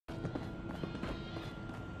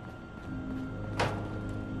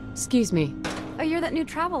Excuse me. Oh, you're that new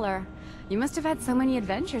traveler. You must have had so many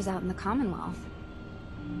adventures out in the Commonwealth.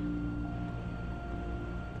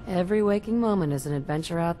 Every waking moment is an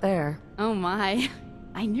adventure out there. Oh my.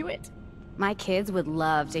 I knew it. My kids would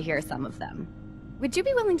love to hear some of them. Would you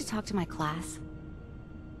be willing to talk to my class?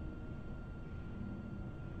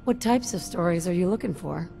 What types of stories are you looking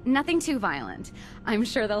for? Nothing too violent. I'm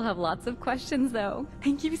sure they'll have lots of questions, though.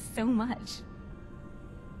 Thank you so much.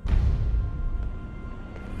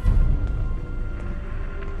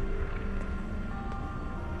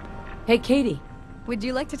 Hey, Katy. Would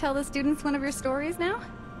you like to tell the students one of your stories now?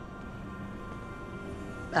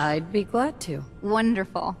 I'd be glad to.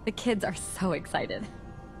 Wonderful. The kids are so excited.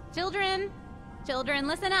 Children! Children,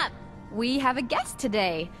 listen up! We have a guest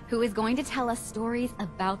today who is going to tell us stories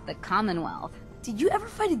about the Commonwealth. Did you ever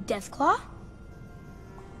fight a Deathclaw?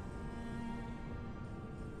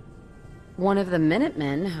 One of the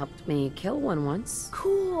Minutemen helped me kill one once.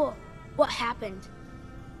 Cool. What happened?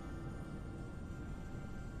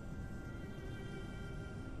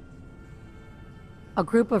 A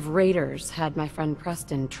group of raiders had my friend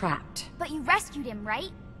Preston trapped. But you rescued him, right?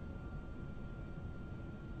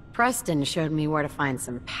 Preston showed me where to find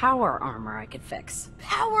some power armor I could fix.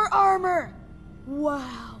 Power armor!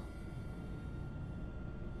 Wow.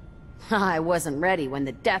 I wasn't ready when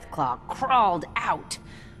the Deathclaw crawled out.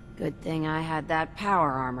 Good thing I had that power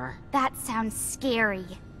armor. That sounds scary.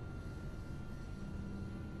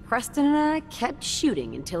 Preston and I kept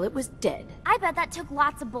shooting until it was dead. I bet that took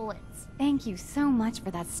lots of bullets. Thank you so much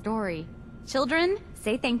for that story. Children,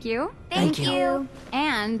 say thank you. Thank you.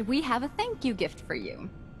 And we have a thank you gift for you.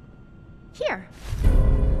 Here.